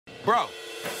Bro,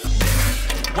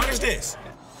 what is this?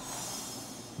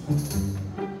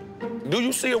 Do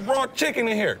you see a raw chicken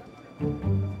in here?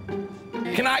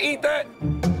 Can I eat that?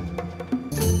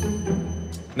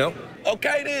 Nope.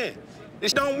 Okay, then.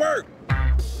 This don't work.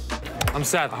 I'm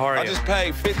Seth. How are you? I just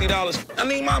paid $50. I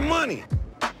need my money.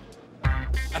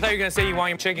 I thought you were gonna say you want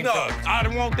your chicken No, cooked. I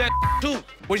don't want that too.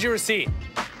 Where's your receipt?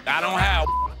 I don't have.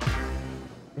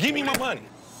 Give me my money.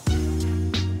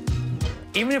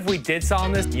 Even if we did sell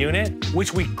in this unit,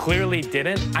 which we clearly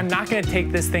didn't, I'm not gonna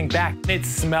take this thing back. It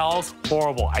smells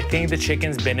horrible. I think the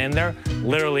chicken's been in there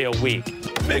literally a week.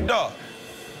 Big dog.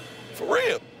 For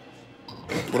real.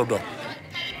 What up, dog?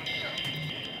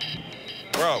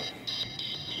 Bro,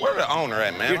 where the owner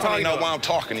at, man? I don't even know why I'm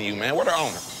talking to you, man. Where the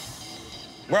owner?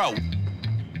 Bro,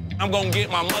 I'm gonna get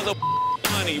my mother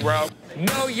money, bro.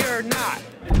 No, you're not.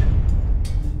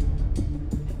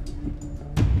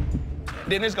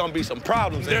 Then there's gonna be some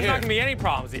problems in here. There's not gonna be any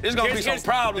problems. There's gonna be some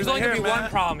problems There's only in gonna be here, one man.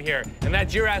 problem here, and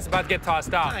that's your ass about to get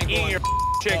tossed out, eating your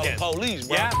chicken. Call the police,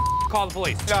 bro. Yeah? Call the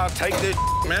police. Y'all take this,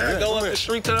 man. Go up the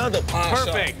street to the other pawn shop.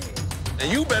 Perfect. And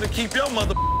you better keep your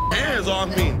mother hands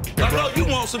off me. I know you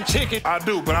want some chicken. I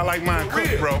do, but I like mine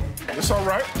cooked, bro. It's all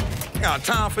right. Got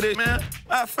time for this, man.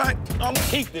 Matter of fact, I'm gonna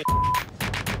keep this.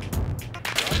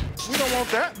 We don't want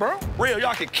that, bro. Real,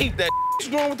 y'all can keep that. What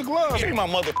you doing with the gloves? Give me my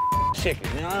mother chicken,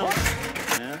 you know?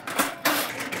 Man.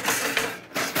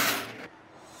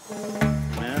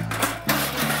 Man.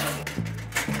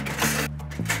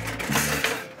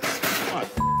 What,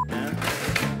 man?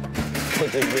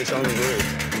 Put this bitch on the grill.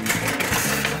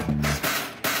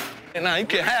 And now you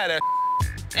can have that.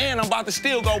 And I'm about to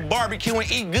still go barbecue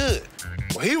and eat good.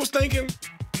 What he was thinking,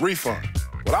 refund.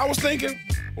 What I was thinking,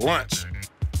 lunch.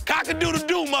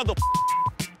 Cock-a-doodle-doo, mother.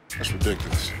 That's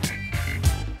ridiculous.